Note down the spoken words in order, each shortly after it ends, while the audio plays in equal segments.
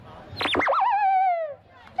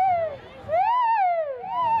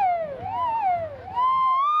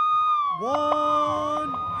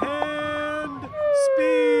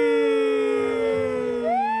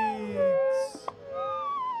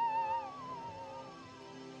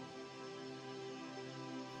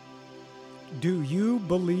Do you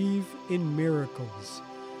believe in miracles?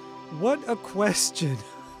 What a question,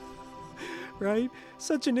 right?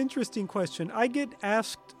 Such an interesting question. I get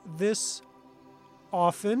asked this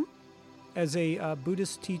often as a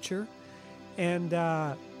Buddhist teacher, and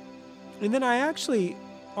then I actually,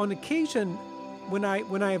 on occasion, when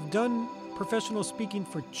I have done professional speaking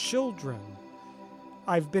for children,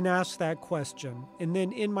 I've been asked that question. And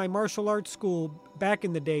then in my martial arts school back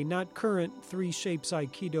in the day, not current Three Shapes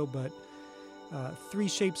Aikido, but Three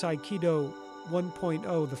Shapes Aikido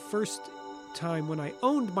 1.0, the first time when I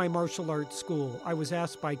owned my martial arts school, I was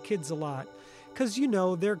asked by kids a lot. Because,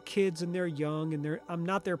 they're kids and they're young and I'm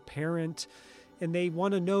not their parent, and they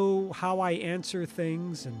want to know how I answer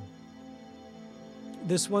things. And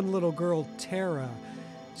this one little girl, Tara,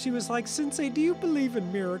 she was like, "Sensei, do you believe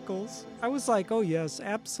in miracles?" I was like, "Oh, yes,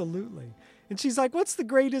 absolutely." And she's like, "What's the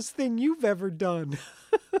greatest thing you've ever done?"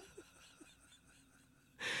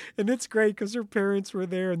 And it's great because her parents were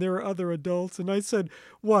there and there were other adults. And I said,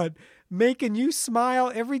 "What, making you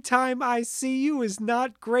smile every time I see you is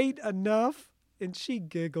not great enough?" And she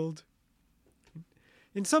giggled.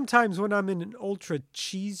 And sometimes when I'm in an ultra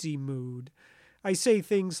cheesy mood, I say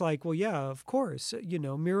things like, "Well, yeah, of course,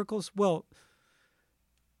 miracles." Well,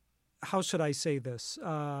 how should I say this?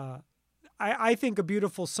 I think a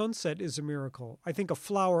beautiful sunset is a miracle. I think a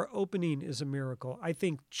flower opening is a miracle. I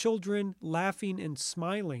think children laughing and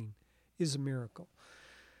smiling is a miracle,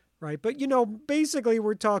 right? But, basically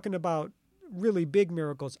we're talking about really big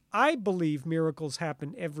miracles. I believe miracles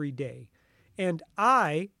happen every day. And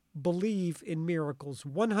I believe in miracles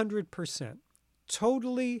 100%.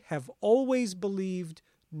 Totally have always believed,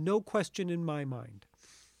 no question in my mind.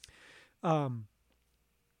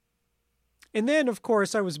 And then, of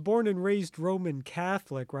course, I was born and raised Roman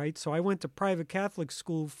Catholic, right? So I went to private Catholic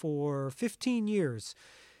school for 15 years.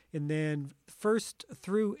 And then 1st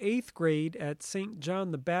through 8th grade at St.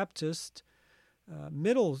 John the Baptist,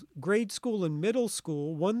 grade school and middle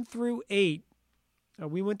school, 1 through 8,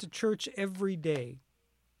 we went to church every day.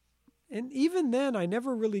 And even then, I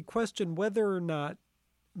never really questioned whether or not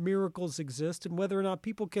miracles exist and whether or not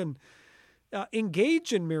people can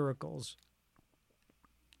engage in miracles.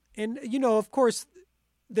 And, of course,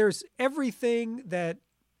 there's everything that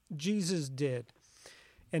Jesus did.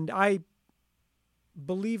 And I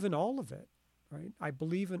believe in all of it, right? I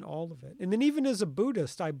believe in all of it. And then even as a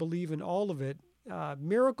Buddhist, I believe in all of it.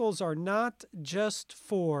 Miracles are not just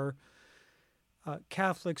for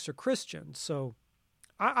Catholics or Christians. So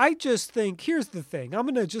I just think, here's the thing. I'm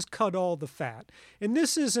going to just cut all the fat. And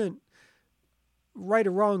this isn't right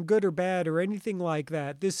or wrong, good or bad, or anything like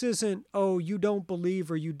that. This isn't, oh, you don't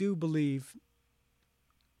believe or you do believe.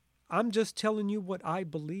 I'm just telling you what I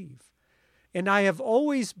believe. And I have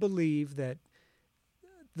always believed that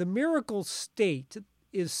the miracle state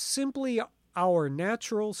is simply our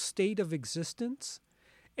natural state of existence,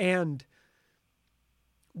 and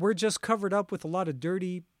we're just covered up with a lot of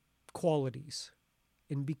dirty qualities.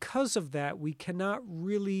 And because of that, we cannot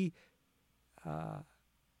really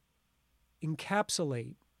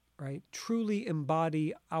encapsulate, right? Truly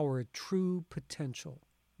embody our true potential,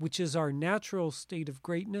 which is our natural state of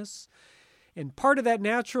greatness. And part of that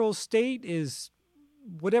natural state is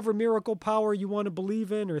whatever miracle power you want to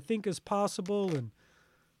believe in or think is possible, and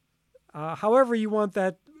however you want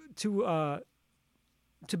that to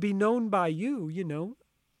be known by you.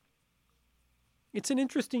 It's an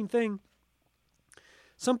interesting thing.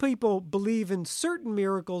 Some people believe in certain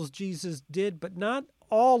miracles Jesus did, but not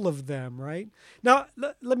all of them, right? Now,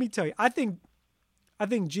 let me tell you, I think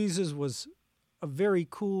Jesus was a very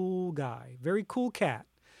cool guy, very cool cat,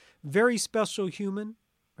 very special human,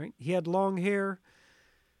 right? He had long hair.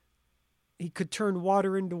 He could turn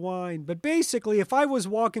water into wine. But basically, if I was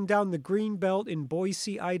walking down the green belt in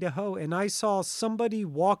Boise, Idaho, and I saw somebody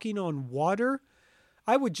walking on water,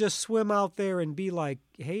 I would just swim out there and be like,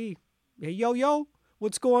 hey, yo,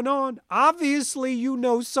 what's going on? Obviously, you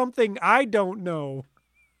know something I don't know.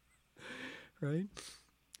 Right?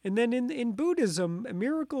 And then in Buddhism,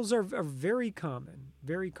 miracles are very common,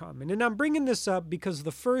 very common. And I'm bringing this up because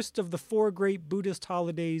the first of the 4 great Buddhist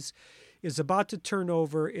holidays is about to turn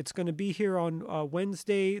over. It's going to be here on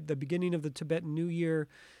Wednesday, the beginning of the Tibetan New Year.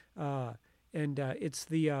 It's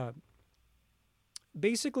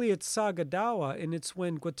basically it's Sagadawa, and it's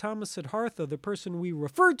when Gautama Siddhartha, the person we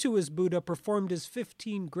refer to as Buddha, performed his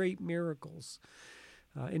 15 great miracles.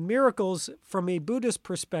 And miracles, from a Buddhist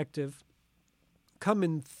perspective, come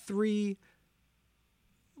in 3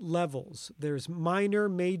 levels. There's minor,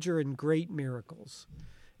 major, and great miracles.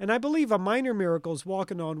 And I believe a minor miracle is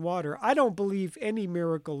walking on water. I don't believe any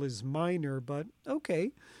miracle is minor, but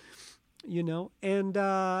okay. And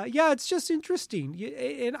yeah, it's just interesting.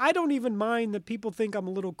 And I don't even mind that people think I'm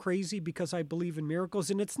a little crazy because I believe in miracles.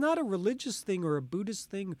 And it's not a religious thing or a Buddhist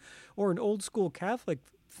thing or an old school Catholic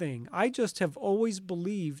thing. I just have always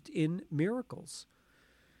believed in miracles.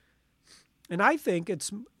 And I think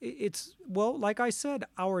it's well, like I said,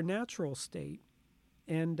 our natural state.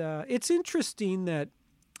 And it's interesting that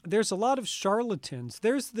there's a lot of charlatans.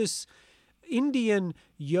 There's this Indian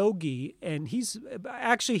yogi, and he's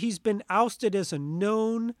been ousted as a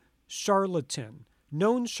known charlatan,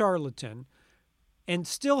 and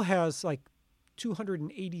still has like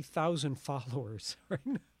 280,000 followers,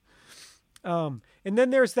 right? And then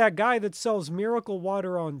there's that guy that sells miracle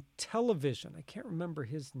water on television. I can't remember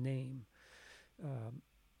his name.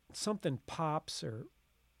 Something Pops, or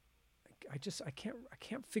I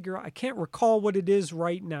can't figure out. I can't recall what it is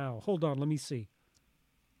right now. Hold on, let me see.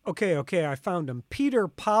 Okay, I found him. Peter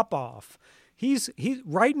Popoff. He's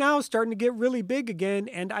right now starting to get really big again,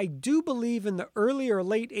 and I do believe in the early or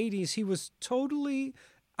late 80s he was totally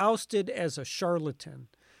ousted as a charlatan.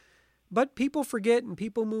 But people forget and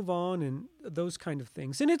people move on and those kind of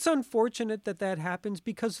things. And it's unfortunate that happens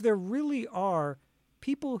because there really are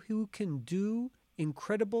people who can do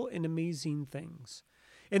incredible and amazing things.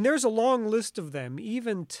 And there's a long list of them.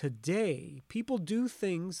 Even today, people do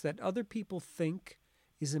things that other people think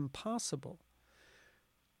is impossible.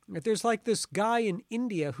 There's like this guy in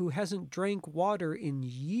India who hasn't drank water in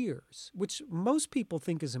years, which most people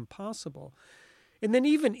think is impossible. And then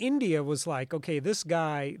even India was like, okay, this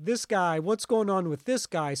guy, what's going on with this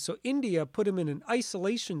guy? So India put him in an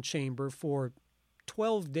isolation chamber for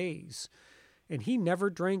 12 days, and he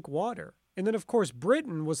never drank water. And then, of course,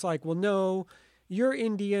 Britain was like, well, no, you're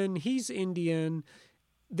Indian, he's Indian,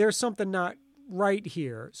 there's something not right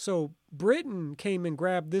here. So Britain came and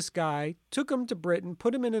grabbed this guy, took him to Britain,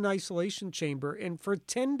 put him in an isolation chamber, and for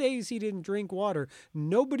 10 days he didn't drink water.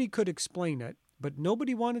 Nobody could explain it, but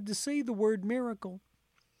nobody wanted to say the word miracle.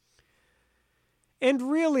 And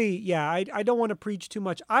really, yeah, I don't want to preach too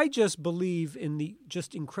much. I just believe in the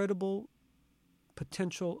just incredible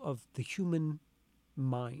potential of the human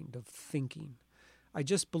mind, of thinking. I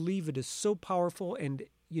just believe it is so powerful, and,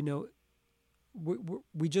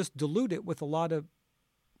 we just dilute it with a lot of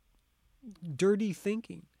dirty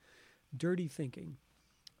thinking.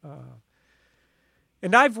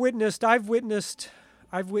 And I've witnessed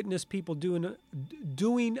people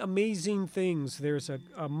doing amazing things. There's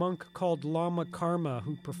a monk called Lama Karma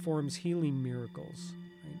who performs healing miracles.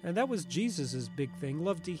 Right? And that was Jesus's big thing,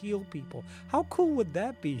 loved to heal people. How cool would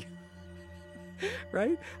that be?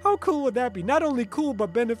 Right? How cool would that be? Not only cool,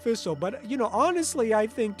 but beneficial. But, honestly, I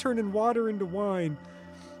think turning water into wine,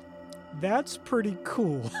 that's pretty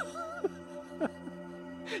cool.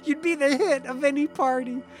 You'd be the hit of any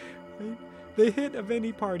party. Right? The hit of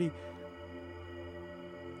any party.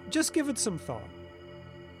 Just give it some thought.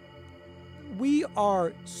 We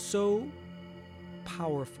are so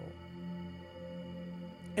powerful.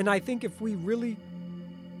 And I think if we really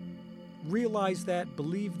realized that,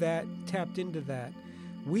 believed that, tapped into that,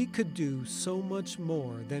 we could do so much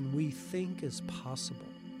more than we think is possible.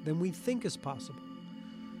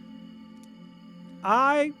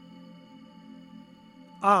 I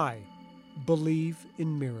believe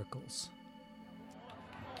in miracles.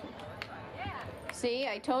 See,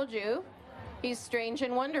 I told you. He's strange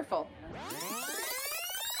and wonderful.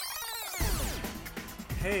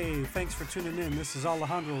 Hey, thanks for tuning in. This is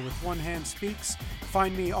Alejandro with One Hand Speaks.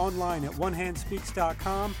 Find me online at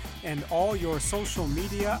onehandspeaks.com and all your social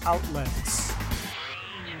media outlets.